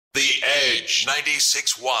The Edge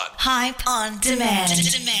 96.1. Hype on demand.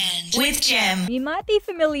 With Gem. You might be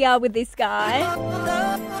familiar with this guy.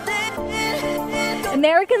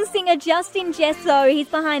 American singer Justin Jesso. He's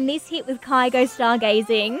behind this hit with Kygo,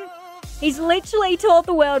 Stargazing. He's literally toured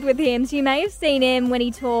the world with him, so you may have seen him when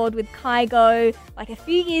he toured with Kygo like a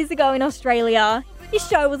few years ago in Australia. His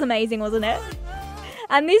show was amazing, wasn't it?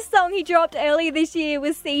 And this song he dropped earlier this year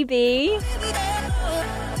was CB.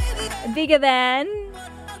 Bigger Than.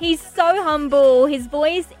 He's so humble, his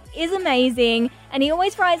voice is amazing, and he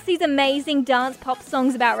always writes these amazing dance pop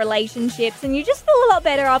songs about relationships, and you just feel a lot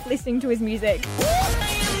better after listening to his music.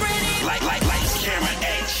 Lights, camera,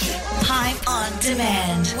 Edge. Hype on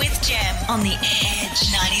demand with Gem on the Edge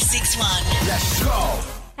 96.1. Let's go.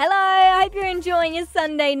 Hello, I hope you're enjoying your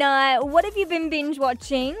Sunday night. What have you been binge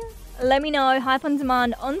watching? Let me know, Hype on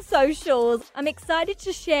Demand on socials. I'm excited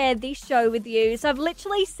to share this show with you. So I've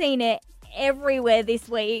literally seen it everywhere this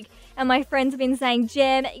week, and my friends have been saying,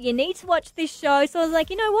 Gem, you need to watch this show. So I was like,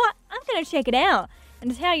 you know what? I'm going to check it out.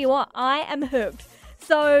 And to tell you what, I am hooked.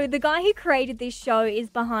 So the guy who created this show is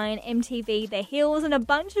behind MTV The Hills and a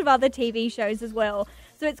bunch of other TV shows as well.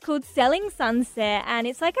 So it's called Selling Sunset, and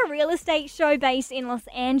it's like a real estate show based in Los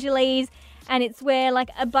Angeles. And it's where like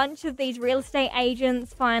a bunch of these real estate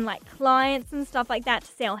agents find like clients and stuff like that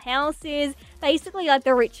to sell houses. Basically like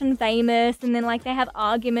the rich and famous, and then like they have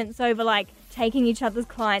arguments over like taking each other's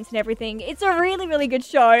clients and everything. It's a really, really good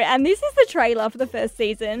show, and this is the trailer for the first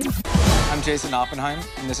season. I'm Jason Oppenheim,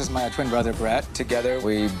 and this is my twin brother, Brett. Together,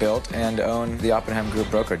 we built and own the Oppenheim Group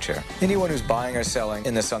brokerage here. Anyone who's buying or selling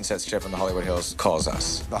in the Sunset Strip in the Hollywood Hills calls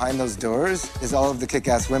us. Behind those doors is all of the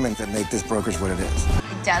kick-ass women that make this brokerage what it is.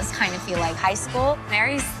 It does kind of feel like high school.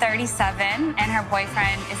 Mary's 37, and her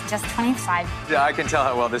boyfriend is just 25. Yeah, I can tell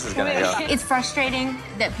how well this is going to go. It's frustrating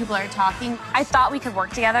that people are talking. I thought we could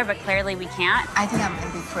work together, but clearly we can't. I think I'm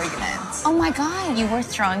gonna be pregnant. Oh my God, you were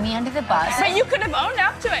throwing me under the bus. But you could have owned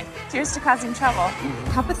up to it. Cheers to causing trouble.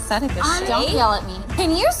 How pathetic is she? Don't yell at me.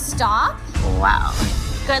 Can you stop? Wow.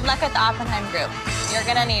 Good luck at the Oppenheim Group. You're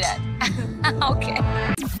gonna need it. Okay.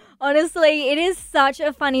 Honestly, it is such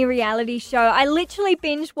a funny reality show. I literally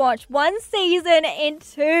binge watched one season in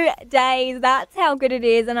 2 days. That's how good it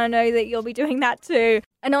is, and I know that you'll be doing that too.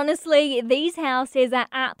 And honestly, these houses are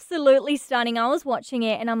absolutely stunning. I was watching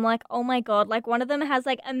it and I'm like, oh my God, like one of them has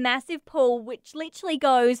like a massive pool which literally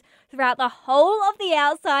goes throughout the whole of the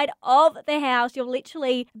outside of the house. You'll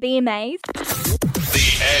literally be amazed.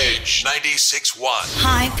 The Edge 96.1.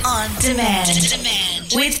 Hype on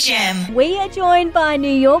demand. With Gem. We are joined by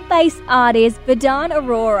New York-based artist Vedant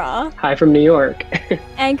Aurora. Hi from New York.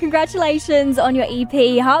 And congratulations on your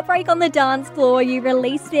EP, Heartbreak on the Dance Floor. You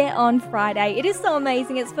released it on Friday. It is so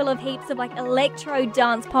amazing. It's full of heaps of like electro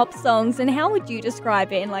dance pop songs. And how would you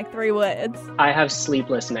describe it in like 3 words? I have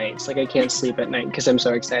sleepless nights. Like I can't sleep at night because I'm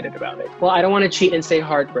so excited about it. Well, I don't want to cheat and say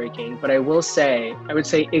heartbreaking, but I would say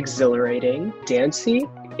exhilarating, dancey,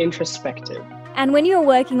 introspective. And when you were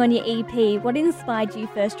working on your EP, what inspired you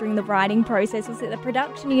first during the writing process? Was it the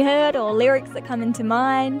production you heard or lyrics that come into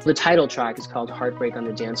mind? The title track is called Heartbreak on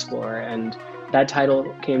the Dance Floor, and that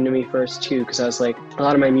title came to me first too because I was like, a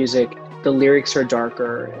lot of my music, the lyrics are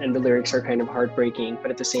darker and the lyrics are kind of heartbreaking,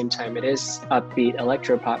 but at the same time it is upbeat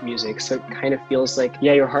electro-pop music, so it kind of feels like,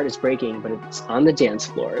 yeah, your heart is breaking, but it's on the dance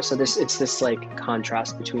floor. So it's this like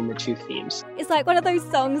contrast between the two themes. It's like one of those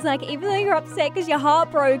songs, like even though you're upset because you're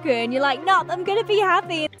heartbroken, you're like, no, I'm gonna be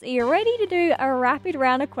happy. So you're ready to do a rapid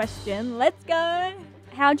round of questions. Let's go.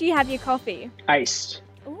 How do you have your coffee? Iced.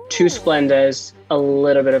 Ooh. 2 Splendas, a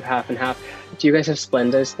little bit of half and half. Do you guys have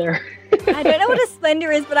Splendas there? I don't know what a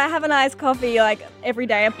Splenda is, but I have an iced coffee like every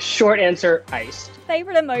day. Short answer, iced.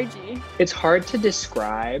 Favorite emoji? It's hard to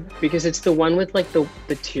describe because it's the one with like the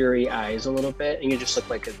teary eyes a little bit, and you just look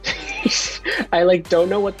like a I like don't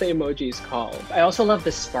know what the emoji is called. I also love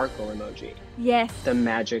the sparkle emoji. Yes. The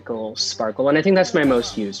magical sparkle, and I think that's my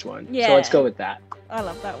most used one. Yeah. So let's go with that. I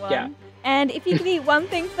love that one. Yeah. And if you could eat one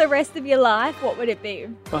thing for the rest of your life, what would it be?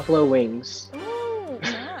 Buffalo wings. Ooh,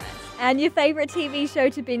 nice. And your favorite TV show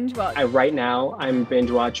to binge watch? Right now, I'm binge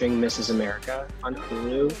watching Mrs. America on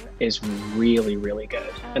Hulu. Is really, really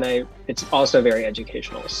good. And it's also very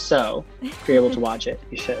educational. So if you're able to watch it,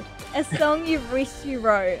 you should. A song you wish you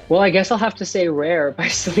wrote? Well, I guess I'll have to say Rare by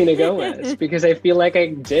Selena Gomez because I feel like I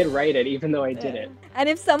did write it even though I didn't. And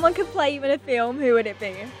if someone could play you in a film, who would it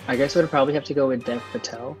be? I guess I would probably have to go with Dev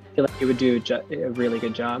Patel. I feel like he would do a really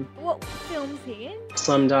good job. What film's he in?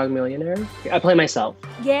 Slumdog Millionaire. I play myself.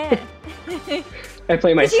 Yeah. I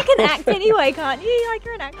play myself. Because you can act anyway, can't you? Like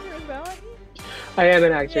you're an actor as well, aren't you? I am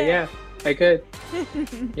an actor, yeah. I could.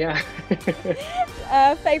 Yeah.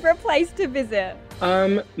 Favorite place to visit?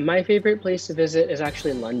 My favorite place to visit is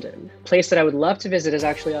actually London. Place that I would love to visit is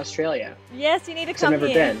actually Australia. Yes, you need to come I've never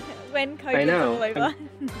here been. when I COVID's know. all over.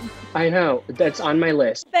 I know. That's on my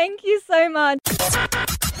list. Thank you so much.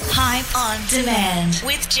 Hype on demand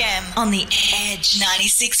with Gem on the Edge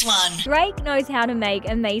 96.1. Drake knows how to make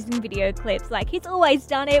amazing video clips. Like, he's always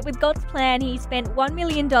done it. With God's Plan, he spent $1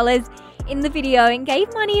 million in the video and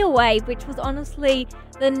gave money away, which was honestly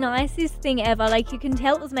the nicest thing ever. Like, you can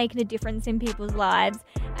tell it was making a difference in people's lives.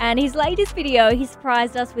 And his latest video, he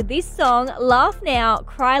surprised us with this song, Laugh Now,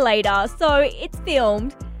 Cry Later. So it's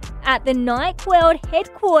filmed at the Nike World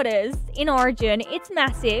headquarters in Origin. It's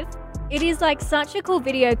massive. It is like such a cool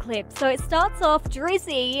video clip. So it starts off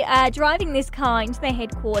Drizzy driving this car into their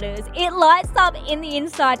headquarters. It lights up in the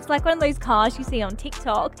inside. It's like one of those cars you see on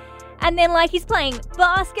TikTok. And then like he's playing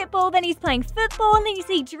basketball, then he's playing football, and then you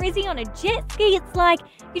see Drizzy on a jet ski. It's like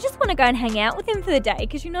you just want to go and hang out with him for the day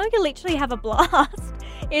because you know you literally have a blast.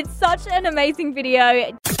 It's such an amazing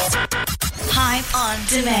video. Hype on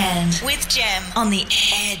demand with Gem on the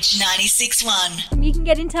Edge 96.1. You can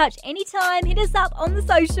get in touch anytime. Hit us up on the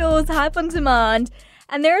socials, Hype on Demand.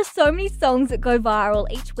 And there are so many songs that go viral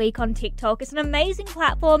each week on TikTok. It's an amazing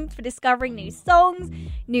platform for discovering new songs,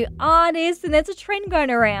 new artists, and there's a trend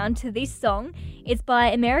going around to this song. It's by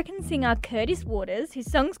American singer Curtis Waters.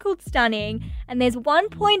 His song's called Stunning, and there's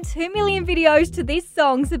 1.2 million videos to this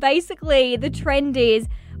song. So basically, the trend is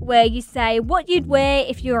where you say what you'd wear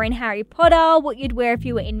if you were in Harry Potter, what you'd wear if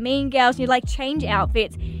you were in Mean Girls, and you'd like change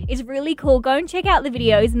outfits. It's really cool. Go and check out the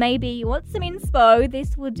videos. Maybe you want some inspo.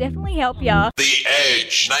 This will definitely help ya. The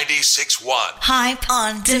Edge 96.1. Hype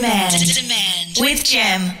on demand with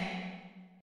Gem.